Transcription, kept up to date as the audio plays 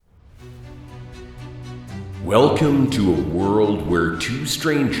Welcome to a world where two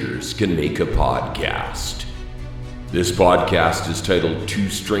strangers can make a podcast. This podcast is titled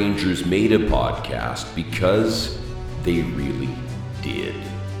Two Strangers Made a Podcast because they really did.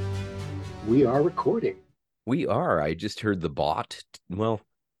 We are recording. We are. I just heard the bot. Well,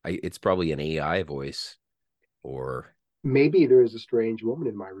 it's probably an AI voice, or maybe there is a strange woman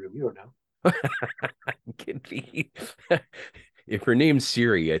in my room. You don't know. Could be. If her name's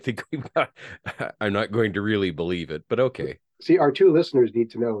Siri, I think I'm not going to really believe it, but okay. See, our two listeners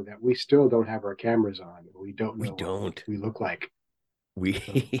need to know that we still don't have our cameras on. We don't know what we look like.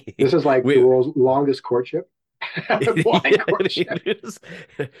 This is like the world's longest courtship. Courtship.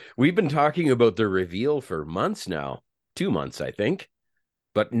 We've been talking about the reveal for months now. 2 months, I think.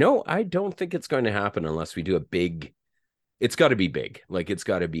 But no, I don't think it's going to happen unless we do a big... It's got to be big. Like, it's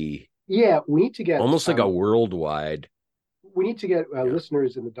got to be... Yeah, we need to get... almost like a worldwide... We need to get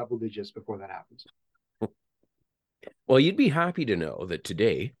listeners in the double digits before that happens. Well, you'd be happy to know that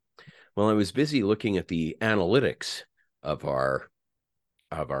today, while I was busy looking at the analytics of our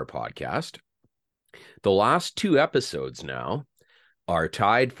podcast, the last 2 episodes now are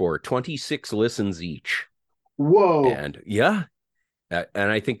tied for 26 listens each. Whoa. And yeah,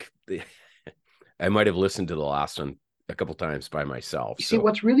 and I think I might have listened to the last one a couple times by myself. See,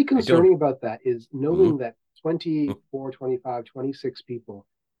 what's really concerning about that is knowing that 24, 25, 26 people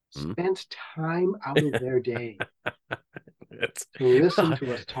spent time out of their day to listen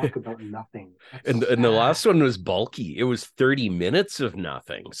to us talk about nothing. And the last one was bulky. It was 30 minutes of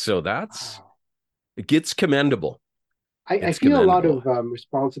nothing. So it gets commendable. I feel a lot of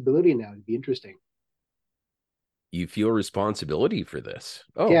responsibility now to be interesting. You feel responsibility for this?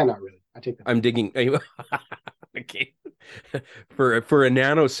 Oh, yeah, not really. I take that. I'm digging. Okay. For a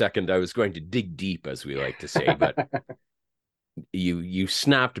nanosecond, I was going to dig deep, as we like to say, but you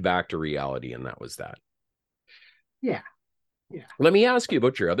snapped back to reality, and that was that. Yeah. Let me ask you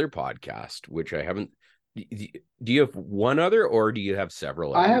about your other podcast, which I haven't. Do you have one other, or do you have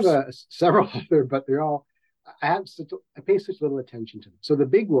several others? I have several other, but they're all. I pay such little attention to them. So the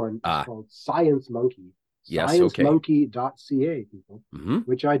big one is called Science Monkey. Yes, ScienceMonkey.ca, people,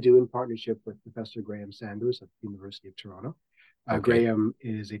 which I do in partnership with Professor Graham Sanders at the University of Toronto. Graham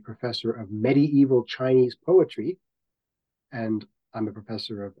is a professor of medieval Chinese poetry, and I'm a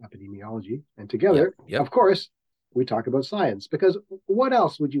professor of epidemiology. And together, of course, we talk about science, because what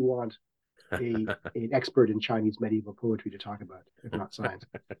else would you want an expert in Chinese medieval poetry to talk about, if not science?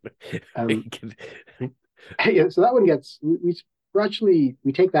 Yeah, so that one gets,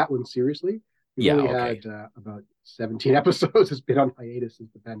 we take that one seriously. We've only had about 17 episodes. It's been on hiatus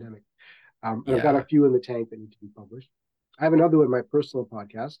since the pandemic. I've got a few in the tank that need to be published. I have another one, my personal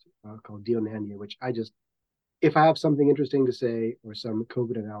podcast called Deal Nandia, which if I have something interesting to say or some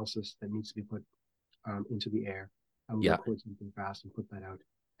COVID analysis that needs to be put into the air, I will record something fast and put that out.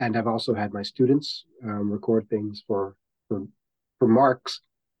 And I've also had my students record things for marks.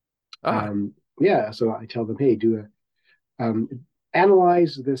 So I tell them, hey, do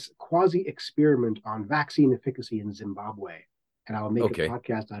analyze this quasi-experiment on vaccine efficacy in Zimbabwe, and I'll make a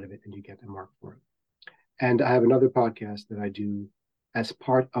podcast out of it, and you get a mark for it. And I have another podcast that I do as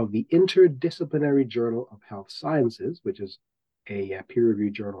part of the Interdisciplinary Journal of Health Sciences, which is a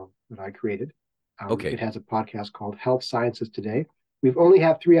peer-reviewed journal that I created. It has a podcast called Health Sciences Today. We've only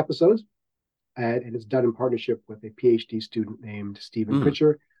had 3 episodes, and it's done in partnership with a PhD student named Stephen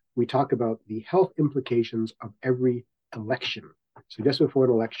Pritchard. We talk about the health implications of every election. So just before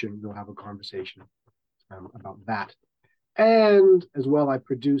an election, we'll have a conversation about that. And as well, I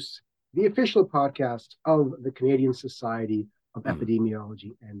produce the official podcast of the Canadian Society of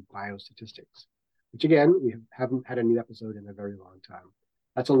Epidemiology and Biostatistics, which again, we haven't had a new episode in a very long time.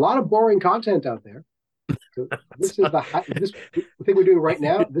 That's a lot of boring content out there. So this is the thing we're doing right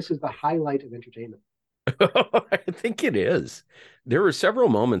now. This is the highlight of entertainment. I think it is. There were several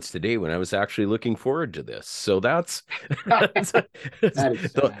moments today when I was actually looking forward to this. So that's the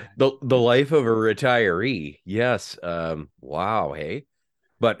life of a retiree. Yes. Wow. Hey.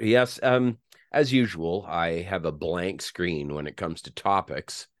 But yes, as usual, I have a blank screen when it comes to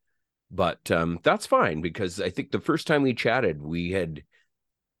topics. But that's fine, because I think the first time we chatted,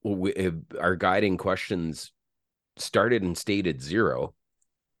 our guiding questions started and stayed at 0,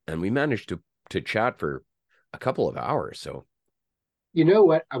 and we managed to chat for a couple of hours. So, you know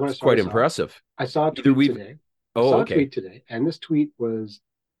what? I want to quite impressive. I saw a tweet today. A tweet today, and this tweet was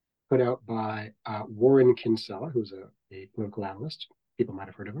put out by Warren Kinsella, who's a political analyst. People might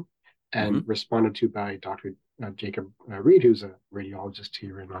have heard of him, and responded to by Dr. Jacob Reed, who's a radiologist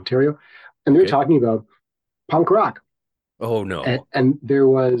here in Ontario. And they're talking about punk rock. Oh, no. And there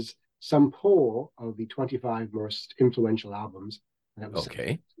was some poll of the 25 most influential albums, and that was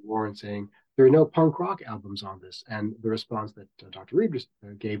Warren saying there are no punk rock albums on this. And the response that Dr. Reed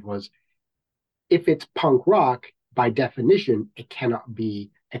gave was, if it's punk rock, by definition, it cannot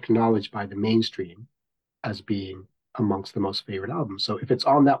be acknowledged by the mainstream as being amongst the most favorite albums. So if it's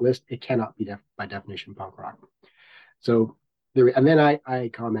on that list, it cannot be by definition punk rock. So there, and then I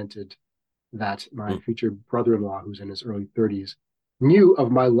commented that my future brother-in-law, who's in his early 30s, knew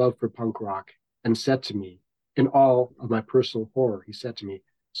of my love for punk rock and said to me, in all of my personal horror, he said to me,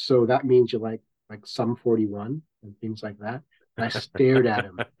 so that means you like Sum 41 and things like that. And I stared at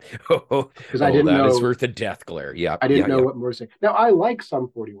him because I didn't know. That is worth a death glare. Yeah, I didn't know what more to say. Now I like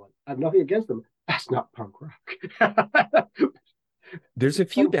Sum 41. I have nothing against them. That's not punk rock. There's a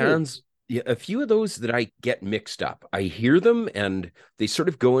few bands, a few of those that I get mixed up. I hear them and they sort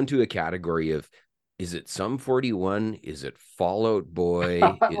of go into a category of, is it Sum 41? Is it Fall Out Boy?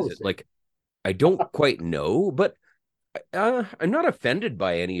 Is it like, I don't quite know, but I'm not offended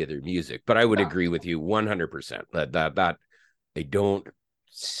by any of their music, but I would agree with you 100% that I don't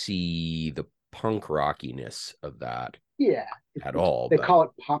see the punk rockiness of that. Yeah, at all. They call it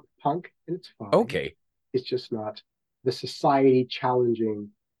pop punk, and it's fine. Okay, it's just not the society challenging,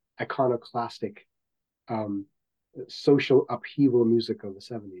 iconoclastic, social upheaval music of the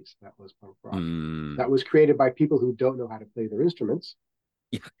 70s. That was punk rock. That was created by people who don't know how to play their instruments,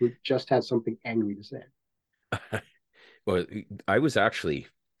 who just had something angry to say. Well, I was actually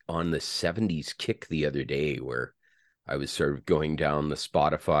on the 70s kick the other day where I was sort of going down the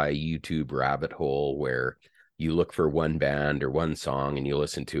Spotify, YouTube rabbit hole where you look for one band or one song and you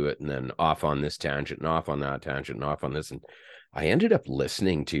listen to it and then off on this tangent and off on that tangent and off on this. And I ended up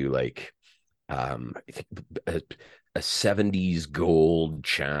listening to like a 70s gold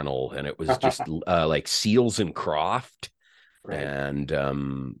channel, and it was just like Seals and Croft. Right.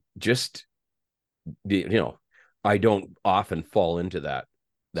 And just, you know, I don't often fall into that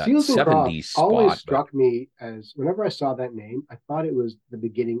Seals 70s spot. Always struck me as, whenever I saw that name, I thought it was the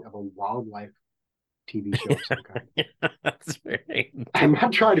beginning of a wildlife TV show of some kind. That's right. I'm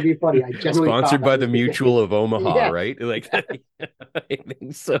not trying to be funny. I genuinely sponsored by the Mutual of Omaha, yes. Right? Like, I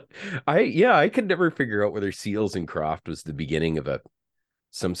think so. I could never figure out whether Seals and Croft was the beginning of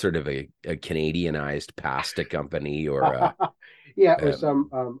some sort of a Canadianized pasta company or or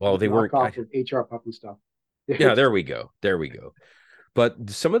some well, they weren't HR pup and stuff. Yeah, there we go. But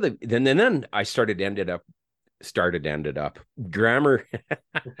some of then I ended up grammar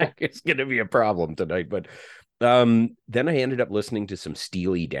it's going to be a problem tonight, but then I ended up listening to some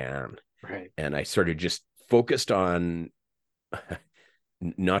Steely Dan, right? And I sort of just focused on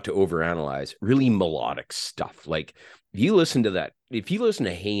not to overanalyze, really melodic stuff. Like if you listen to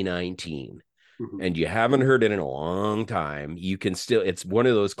Hey 19 and you haven't heard it in a long time, you can still, it's one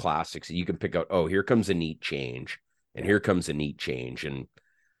of those classics that you can pick out, oh, here comes a neat change and here comes a neat change. And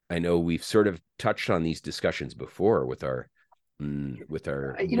I know we've sort of touched on these discussions before with our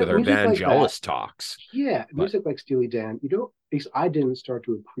Vangelis talks. Yeah, music like Steely Dan, at least I didn't start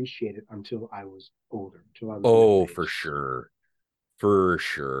to appreciate it until I was older. For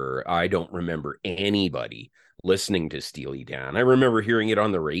sure. I don't remember anybody listening to Steely Dan. I remember hearing it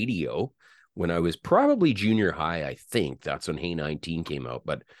on the radio when I was probably junior high. I think that's when Hey 19 came out,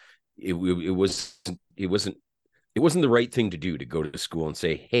 but it wasn't the right thing to do, to go to school and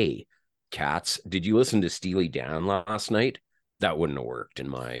say, hey, cats, did you listen to Steely Dan last night? That wouldn't have worked in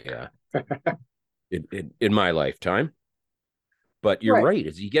my in my lifetime. But you're right.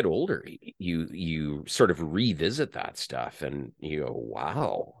 As you get older, you sort of revisit that stuff and you go,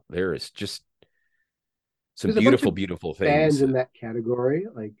 wow, there is just some beautiful things. Bands in that category,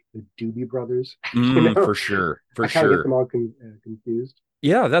 like the Doobie Brothers. For sure. I kind of get them all confused.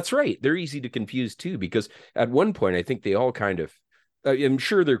 Yeah, that's right. They're easy to confuse too, because at one point, I think they all kind of, I'm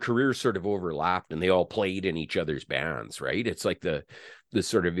sure their careers sort of overlapped and they all played in each other's bands, right? It's like the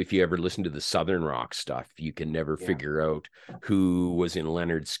sort of, if you ever listen to the Southern rock stuff, you can never figure out who was in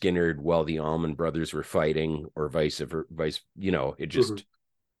Leonard Skinner while the Allman Brothers were fighting, or vice, it just,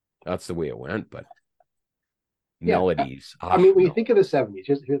 that's the way it went. But melodies. When you think of the 70s,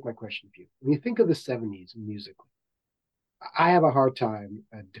 here's my question for you. When you think of the 70s musically, I have a hard time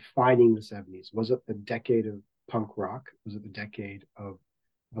defining the 70s. Was it the decade of punk rock? Was it the decade of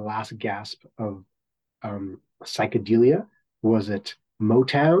the last gasp of psychedelia? Was it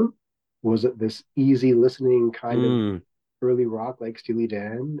Motown? Was it this easy listening kind of early rock like Steely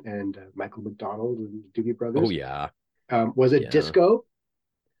Dan and Michael McDonald and Doobie Brothers? Oh, yeah. Was it disco?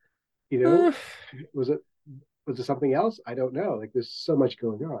 Was it something else? I don't know. Like, there's so much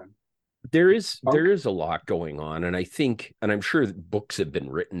going on. There is a lot going on, and I think, and I'm sure books have been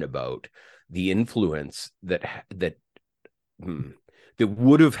written about the influence that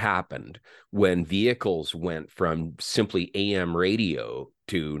would have happened when vehicles went from simply AM radio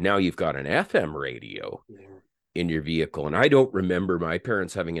to now you've got an FM radio in your vehicle. And I don't remember my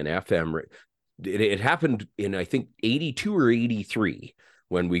parents having an FM. It happened in, I think, 82 or 83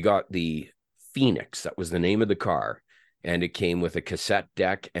 when we got the Phoenix. That was the name of the car. And it came with a cassette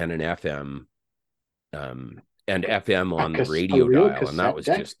deck and an FM and FM on the radio dial. And that was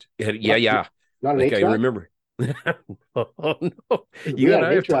deck? Just, yeah. Not an 8-track? I remember. Oh, no. You and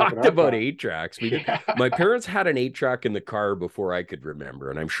I have talked about 8-tracks. My parents had an 8-track in the car before I could remember.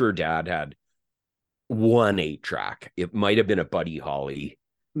 And I'm sure Dad had one 8-track. It might have been a Buddy Holly.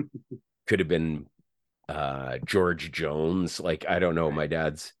 Could have been George Jones. Like, I don't know. My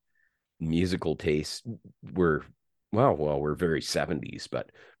dad's musical tastes were, we're very 70s,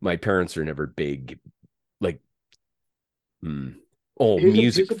 but my parents are never big, like,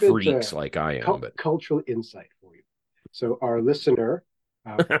 music freaks like I am. But cultural insight for you. So our listener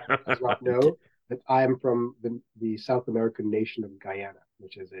does not know that I am from the South American nation of Guyana,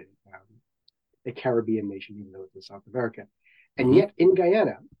 which is a Caribbean nation, even though it's in South America. And yet in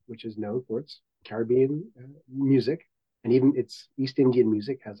Guyana, which is known for its Caribbean music, and even its East Indian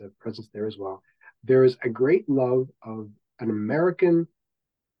music has a presence there as well, there is a great love of an American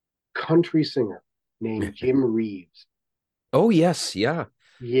country singer named Jim Reeves. Oh, yes. Yeah.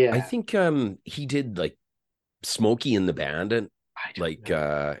 Yeah. I think he did like Smokey and the Bandit. I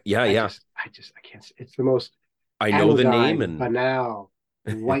can't. It's the most I know the name and banal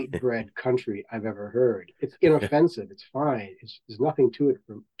white bread country I've ever heard. It's inoffensive. It's fine. There's nothing to it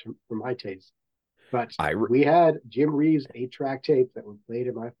for my taste. But we had Jim Reeves 8-track tapes that were played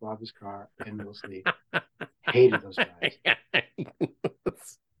in my father's car endlessly. Hated those guys.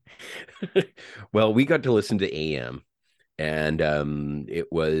 Well, we got to listen to AM, and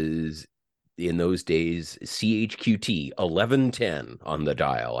it was in those days CHQT 1110 on the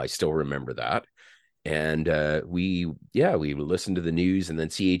dial. I still remember that. And we listened to the news, and then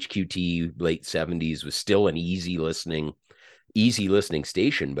CHQT late 70s was still an easy listening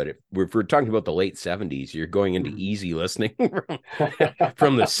station. But if we're talking about the late 70s, you're going into easy listening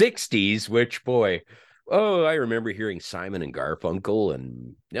from the 60s, which, boy, I remember hearing Simon and Garfunkel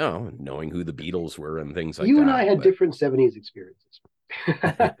and knowing who the Beatles were and things like that. You and I had different 70s experiences.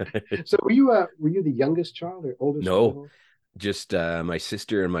 So were you the youngest child or oldest? No, just my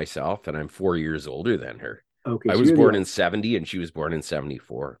sister and myself, and I'm 4 years older than her. Okay, I was born in 70 and she was born in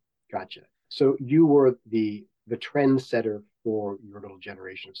 74. Gotcha. So you were the trendsetter for your little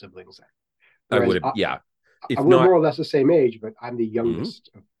generation of siblings then. Whereas I would have, yeah. We're more or less the same age, but I'm the youngest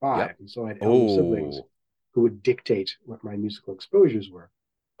of 5, and so I had elder siblings who would dictate what my musical exposures were.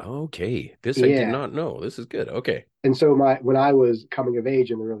 Okay, I did not know. This is good. Okay. And so when I was coming of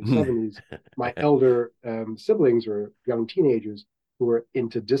age in the early 70s, my elder siblings were young teenagers who were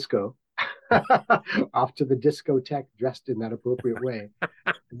into disco, off to the discotheque, dressed in that appropriate way.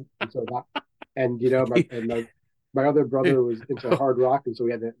 And so my other brother was into hard rock, and so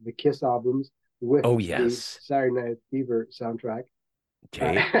we had the Kiss albums with the Saturday Night Fever soundtrack.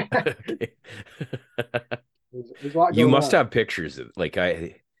 Okay. There's a lot you going must on. have pictures of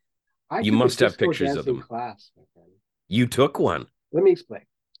you took must have pictures of them. Class, my friend. You took one. Let me explain.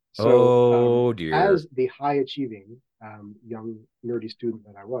 So, dear. As the high achieving young nerdy student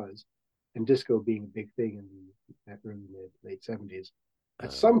that I was, and disco being a big thing in the early late 70s,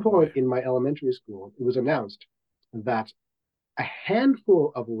 at some point in my elementary school, it was announced that a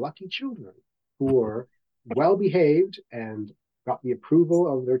handful of lucky children who were well behaved and got the approval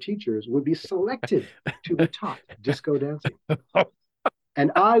of their teachers would be selected to be taught disco dancing.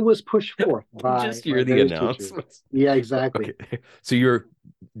 And I was pushed forth by just hear the announcements. Teachers. Yeah, exactly. Okay. So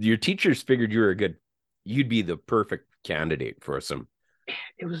your teachers figured you'd be the perfect candidate for some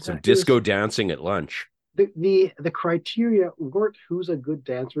disco dancing at lunch. The criteria weren't who's a good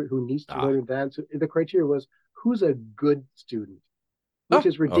dancer, who needs to learn to dance. The criteria was who's a good student, which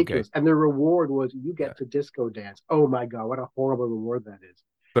is ridiculous. Okay. And the reward was you get to disco dance. Oh my God, what a horrible reward that is.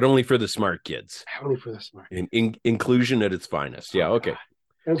 But only for the smart kids. Only for the smart. Inclusion at its finest. Yeah, okay. And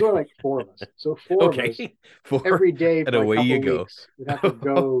it was only like 4 of us. So 4 of us every day for a couple weeks, we'd have to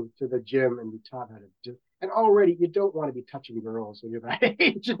go to the gym and be taught how to do. And already you don't want to be touching girls when you're that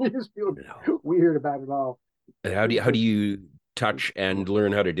age. You just feel weird about it all. And how do you touch and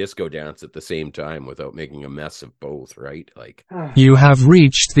learn how to disco dance at the same time without making a mess of both, right? Like you have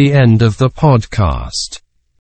reached the end of the podcast.